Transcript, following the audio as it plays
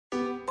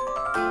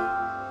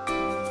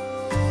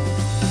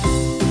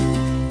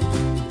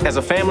As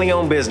a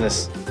family-owned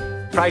business,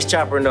 Price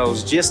Chopper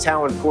knows just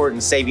how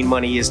important saving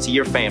money is to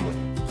your family.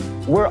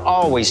 We're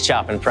always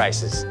chopping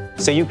prices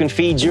so you can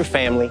feed your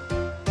family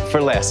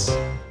for less.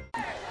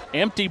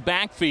 Empty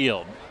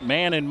backfield.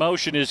 Man in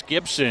motion is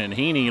Gibson.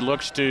 Heaney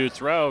looks to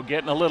throw,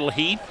 getting a little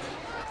heat.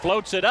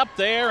 Floats it up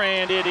there,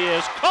 and it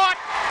is caught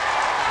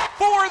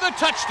for the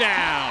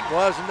touchdown.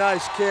 Was a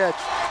nice catch.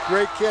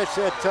 Great catch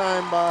that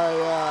time by,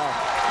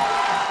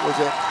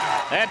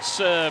 That's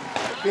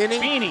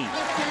Feeney?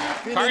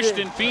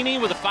 Karsten Feeney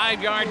with a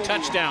 5-yard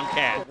touchdown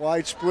catch.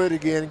 Wide split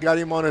again. Got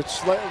him on a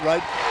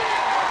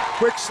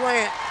quick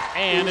slant.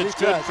 And it's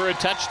good for a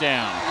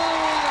touchdown.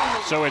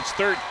 So it's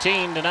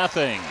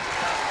 13-0.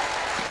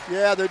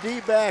 Yeah, the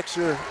D-backs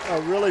are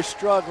really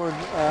struggling.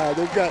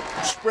 They've got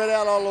spread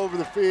out all over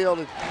the field.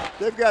 And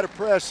they've got to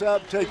press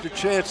up, take their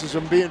chances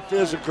of being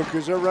physical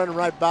because they're running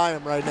right by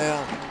them right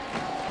now.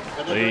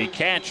 The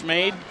catch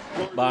made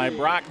by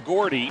Brock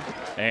Gordy,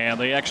 and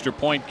the extra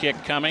point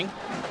kick coming.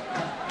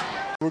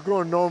 We're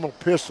going normal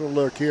pistol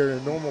look here in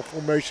a normal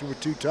formation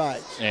with two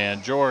tights.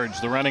 And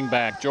George, the running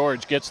back.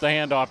 George gets the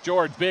handoff.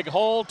 George, big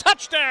hole,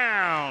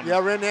 touchdown! Yeah,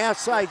 we're in the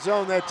outside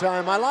zone that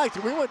time. I liked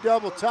it. We went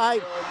double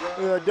tight,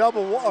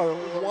 double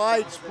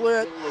wide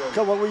split.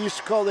 What we used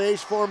to call the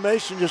ace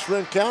formation, just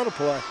ran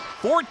counterplay.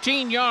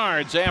 14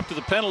 yards after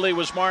the penalty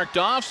was marked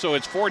off, so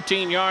it's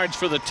 14 yards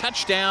for the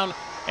touchdown.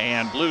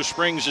 And Blue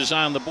Springs is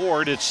on the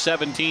board. It's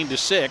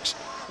 17-6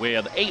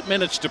 with 8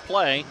 minutes to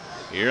play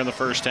here in the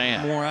first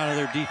half. More out of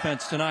their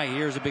defense tonight.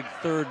 Here's a big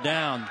third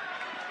down.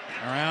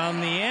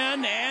 Around the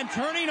end, and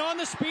turning on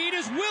the speed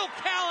is Will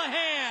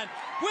Callahan.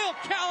 Will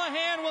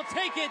Callahan will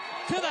take it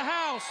to the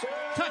house.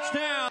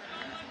 Touchdown.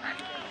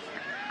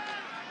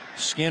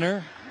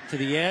 Skinner to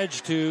the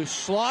edge to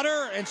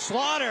Slaughter, and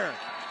Slaughter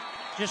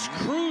just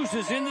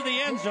cruises into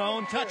the end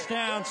zone.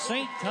 Touchdown,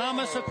 St.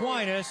 Thomas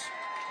Aquinas.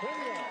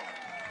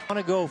 Want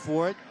to go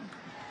for it.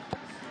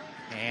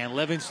 And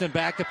Livingston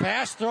back to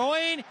pass,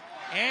 throwing,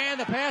 and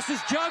the pass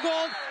is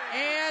juggled,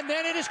 and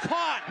then it is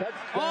caught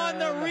on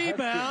the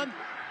rebound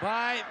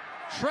by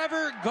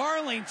Trevor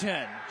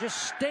Garlington.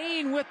 Just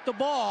staying with the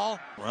ball.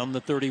 From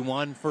the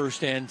 31,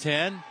 1st and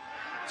 10.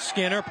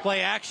 Skinner,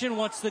 play action,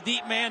 wants the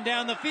deep man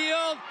down the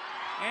field.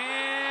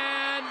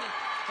 And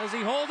does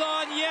he hold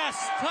on?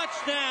 Yes,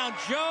 touchdown,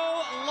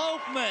 Joe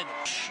Lopeman.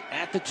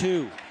 At the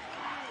 2.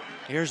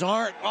 Here's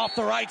Arndt off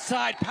the right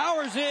side,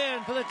 powers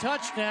in for the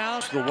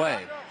touchdown. The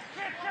way.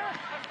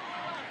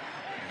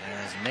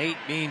 As Nate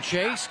being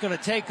chased, going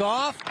to take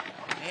off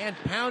and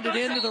pound it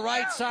into the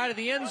right side of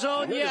the end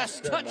zone.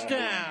 Yes,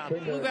 touchdown.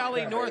 Blue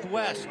Valley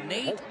Northwest,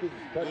 Nate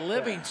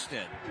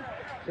Livingston.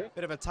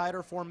 Bit of a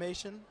tighter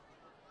formation.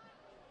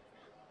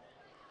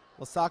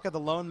 Lasaka, the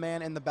lone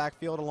man in the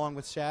backfield along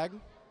with Shag.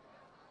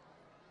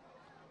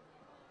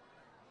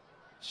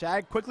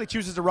 Shag quickly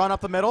chooses to run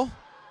up the middle.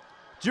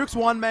 Jukes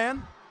one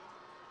man.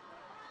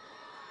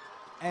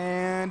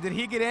 And did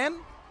he get in?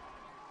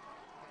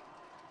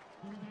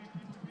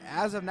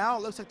 As of now,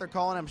 it looks like they're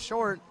calling him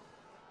short.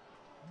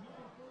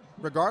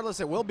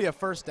 Regardless, it will be a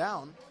first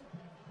down.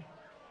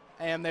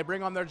 And they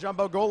bring on their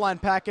jumbo goal line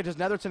package as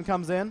Netherton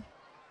comes in.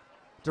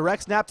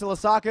 Direct snap to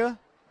Lasaka.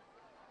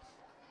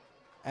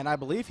 And I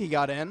believe he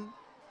got in.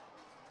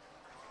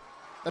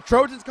 The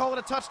Trojans call it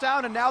a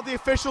touchdown, and now the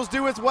officials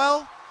do as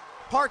well.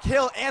 Park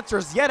Hill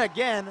answers yet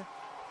again.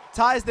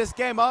 Ties this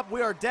game up.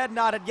 We are dead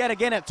knotted yet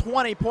again at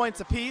 20 points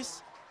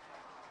apiece.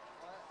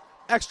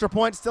 Extra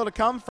point still to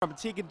come from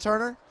Tegan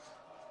Turner.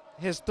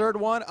 His third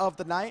one of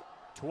the night.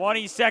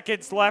 20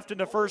 seconds left in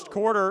the first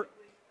quarter.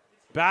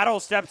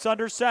 Battle steps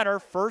under center.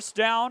 First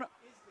down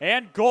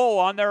and goal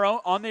on their own,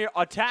 on the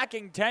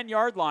attacking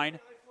 10-yard line.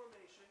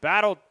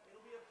 Battle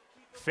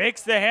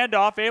fakes the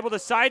handoff, able to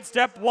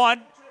sidestep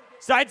one,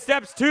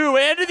 sidesteps two,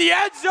 into the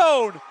end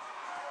zone.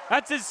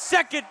 That's his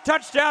second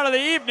touchdown of the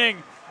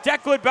evening.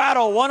 Declan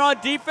Battle, one on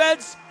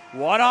defense,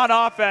 one on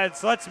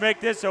offense. Let's make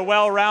this a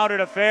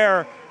well-rounded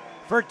affair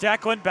for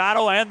Declan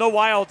Battle and the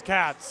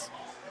Wildcats.